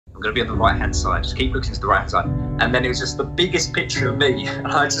I'm going to be on the right-hand side. Just keep looking to the right-hand side. And then it was just the biggest picture of me. And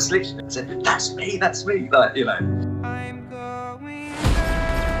I just literally said, that's me. Like, you know. I'm going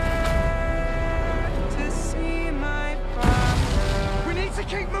to see my father. We need to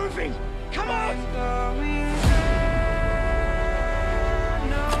keep moving. Come on. I'm going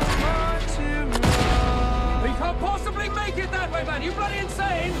no more to run. We can't possibly make it that way, man. You bloody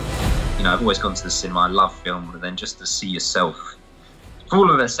insane. You know, I've always gone to the cinema. I love film, but then just to see yourself for all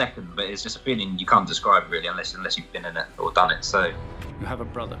of a second, but it's just a feeling you can't describe really unless you've been in it or done it. So You have a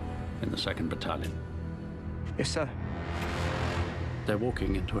brother in the 2nd Battalion. Yes, sir. They're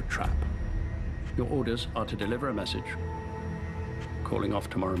walking into a trap. Your orders are to deliver a message, calling off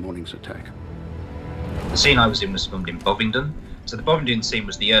tomorrow morning's attack. the scene I was in was filmed in Bovingdon. So the Bovingdon scene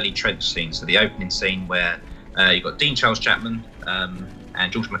was the early trench scene. So the opening scene where you've got Dean Charles Chapman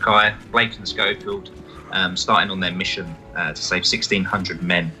and George Mackay, Blake and Schofield, starting on their mission to save 1,600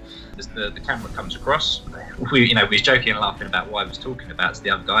 men. As the camera comes across, we was joking and laughing about what I was talking about to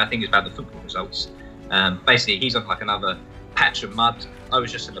the other guy. I think it was about the football results. Basically, he's on like another patch of mud. I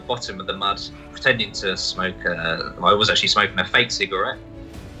was just in the bottom of the mud, pretending to smoke. I was actually smoking a fake cigarette,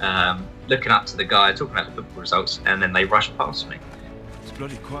 looking up to the guy, talking about the football results, and then they rushed past me. It's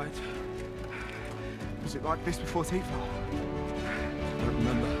bloody quiet. Was it like this before Tifa? I don't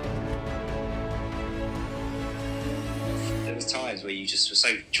remember. There was times where you just were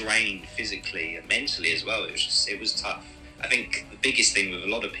so drained physically and mentally as well. It was tough. I think the biggest thing with a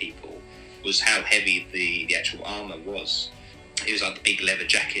lot of people was how heavy the actual armour was. It was like the big leather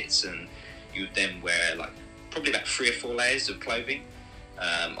jackets, and you would then wear like probably about 3 or 4 layers of clothing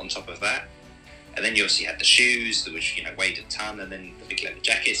on top of that. And then you obviously had the shoes, which weighed a ton, and then the big leather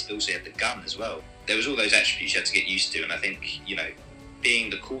jackets, but also you had the gun as well. There was all those attributes you had to get used to, and I think,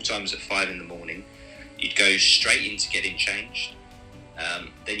 being the call times at 5 in the morning, you'd go straight into getting changed.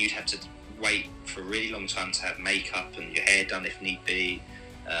 Then you'd have to wait for a really long time to have makeup and your hair done if need be.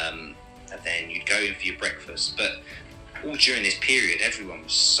 And then you'd go in for your breakfast. But all during this period, everyone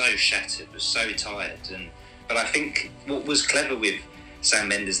was so shattered, was so tired. But I think what was clever with Sam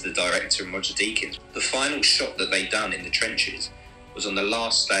Mendes, the director, and Roger Deakins, the final shot that they done in the trenches was on the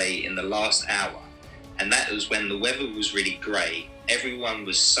last day, in the last hour. And that was when the weather was really grey. Everyone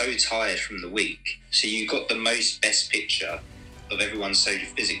was so tired from the week. So you got the best picture of everyone so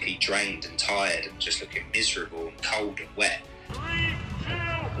physically drained and tired and just looking miserable and cold and wet. 3, 2,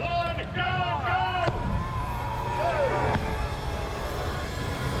 1, go, go!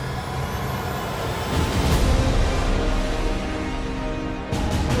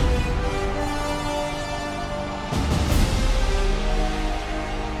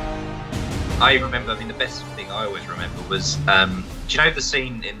 I remember, the best thing I always remember was, do you know the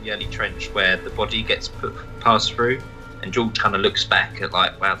scene in the early trench where the body gets passed through and George kind of looks back at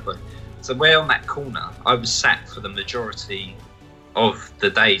like, wow. So where on that corner, I was sat for the majority of the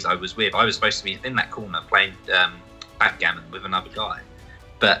days I was with. I was supposed to be in that corner playing backgammon with another guy.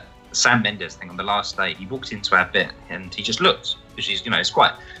 But Sam Mendes, on the last day, he walked into our bit and he just looked, which is, it's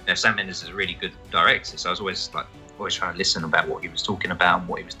quite, Sam Mendes is a really good director. So I was always trying to listen about what he was talking about and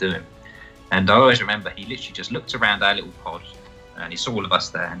what he was doing. And I always remember he literally just looked around our little pod and he saw all of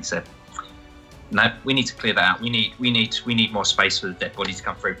us there and he said, no, we need to clear that out. We need more space for the dead body to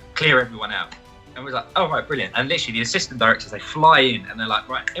come through. Clear everyone out. And we're like, oh, right, brilliant. And literally the assistant directors, they fly in and they're like,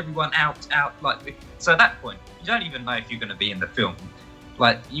 right, everyone out. So at that point, you don't even know if you're going to be in the film.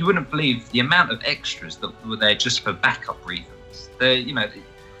 Like, you wouldn't believe the amount of extras that were there just for backup reasons.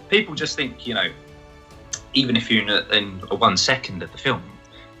 People just think, even if you're in 1 second of the film,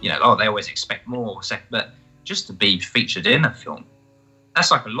 they always expect more. But just to be featured in a film,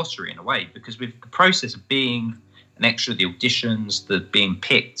 that's like a lottery in a way, because with the process of being an extra, the auditions, the being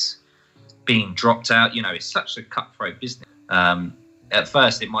picked, being dropped out, it's such a cutthroat business. At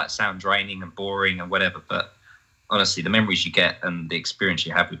first, it might sound draining and boring and whatever, but honestly, the memories you get and the experience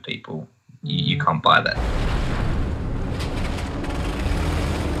you have with people, you can't buy that.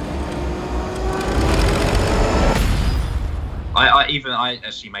 I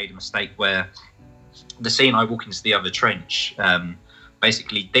actually made a mistake where the scene I walk into the other trench,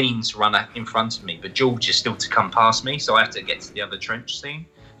 basically Dean's run in front of me, but George is still to come past me, so I have to get to the other trench scene.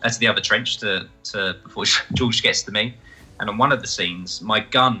 That's the other trench to before George gets to me. And on one of the scenes, my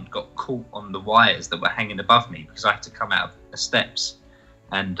gun got caught on the wires that were hanging above me because I had to come out of the steps,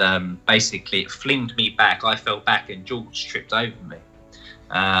 and basically it flinged me back. I fell back and George tripped over me.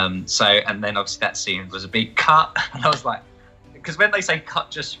 And then obviously that scene was a big cut, and I was like, because when they say cut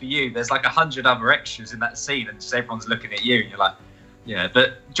just for you, there's like 100 other extras in that scene, and just everyone's looking at you, and you're like, Yeah,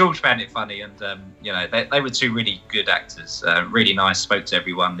 but George found it funny, and you know, they were two really good actors, really nice, spoke to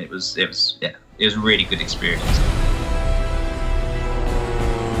everyone. It was a really good experience.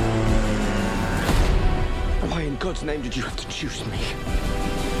 Why in God's name did you have to choose me?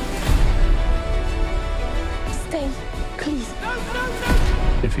 Stay, please.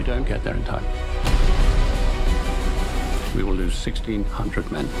 If you don't get there in time, we will lose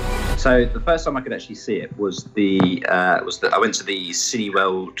 1,600 men. So the first time I could actually see it was I went to the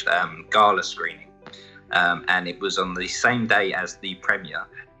Cineworld gala screening, and it was on the same day as the premiere,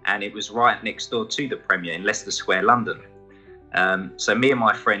 and it was right next door to the premiere in Leicester Square, London. So me and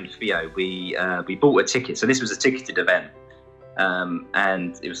my friend Theo, we bought a ticket. So this was a ticketed event,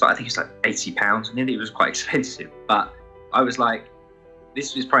 and it was like, I think it's like £80. Nearly, it was quite expensive. But I was like,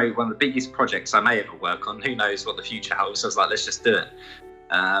 this was probably one of the biggest projects I may ever work on. Who knows what the future holds? So I was like, let's just do it.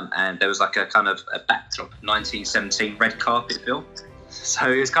 And there was like a kind of a backdrop, 1917 red carpet film. So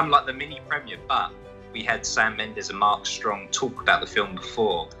it was kind of like the mini premiere, but we had Sam Mendes and Mark Strong talk about the film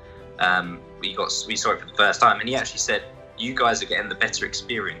before we saw it for the first time, and he actually said, you guys are getting the better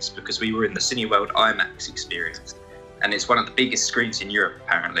experience because we were in the Cineworld IMAX experience, and it's one of the biggest screens in Europe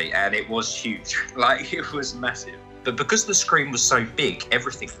apparently, and it was huge. Like, it was massive. But because the screen was so big,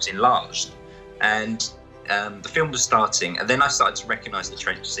 everything was enlarged, and the film was starting, and then I started to recognise the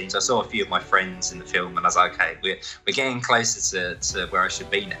trench scenes. I saw a few of my friends in the film, and I was like, okay, we're getting closer to where I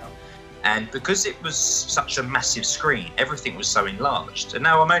should be now. And because it was such a massive screen, everything was so enlarged. And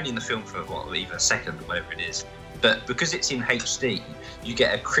now I'm only in the film for even a second or whatever it is. But because it's in HD, you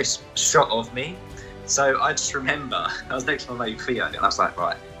get a crisp shot of me. So I just remember, I was next to my mate Theo, and I was like,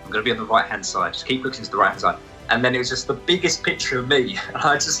 right, I'm going to be on the right-hand side. Just keep looking to the right-hand side. And then it was just the biggest picture of me. And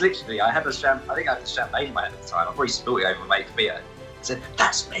I just literally, I had the champagne in my hand at the time. I probably spilled it over my mate Theo. I said,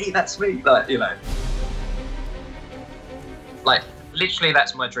 that's me. Like, you know. Like, literally,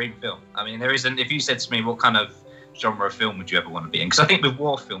 that's my dream film. I mean, there isn't, if you said to me, what kind of genre of film would you ever want to be in? Because I think with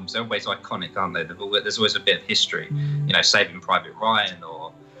war films, they're always iconic, aren't they? There's always a bit of history. You know, Saving Private Ryan,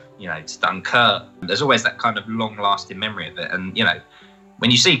 or, you know, Dunkirk. There's always that kind of long-lasting memory of it. And, you know,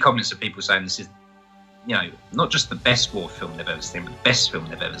 when you see comments of people saying this is, you know, not just the best war film they've ever seen, but the best film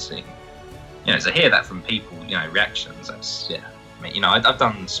they've ever seen. You know, to hear that from people, you know, reactions, that's, yeah. I mean, you know, I've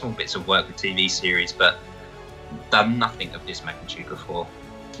done small bits of work with TV series, but done nothing of this magnitude before.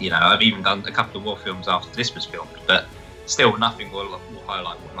 You know, I've even done a couple of war films after this was filmed, but still nothing will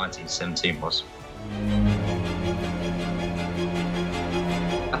highlight what 1917 was.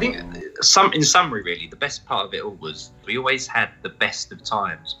 I think, in summary, really, the best part of it all was we always had the best of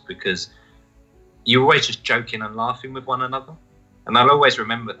times, because you were always just joking and laughing with one another. And I'll always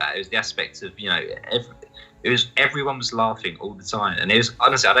remember that. It was the aspect of, you know, everyone was laughing all the time. And it was,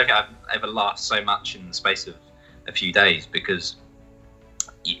 honestly, I don't think I've ever laughed so much in the space of a few days, because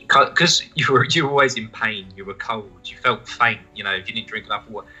you were always in pain, you were cold, you felt faint, you know, if you didn't drink enough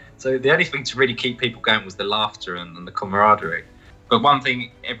water. So the only thing to really keep people going was the laughter and the camaraderie. But one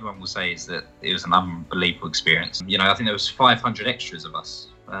thing everyone will say is that it was an unbelievable experience. You know, I think there was 500 extras of us.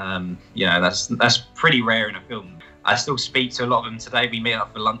 You know, that's pretty rare in a film. I still speak to a lot of them today. We meet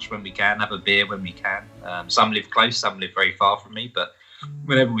up for lunch when we can, have a beer when we can. Some live close, some live very far from me, but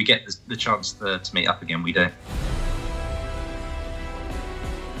whenever we get the chance to meet up again, we do.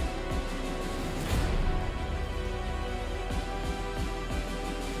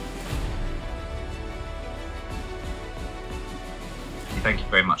 Thank you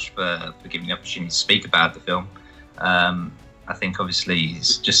very much for giving me the opportunity to speak about the film. I think obviously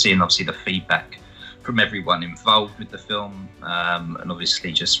it's just seeing the feedback from everyone involved with the film, and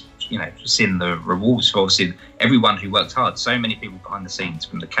obviously just, you know, seeing the rewards for obviously everyone who worked hard. So many people behind the scenes,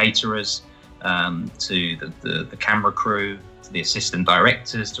 from the caterers to the camera crew, to the assistant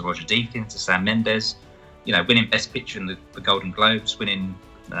directors, to Roger Deakins, to Sam Mendes. You know, winning Best Picture in the Golden Globes, winning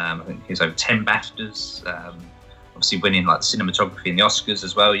I think he was over 10 BAFTAs. Obviously winning like the cinematography and the Oscars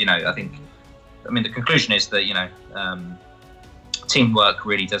as well. You know, I mean, the conclusion is that, you know, teamwork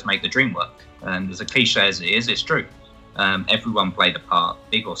really does make the dream work. And as a cliche as it is, it's true. Everyone played a part,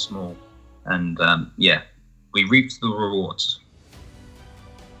 big or small. And yeah, we reaped the rewards.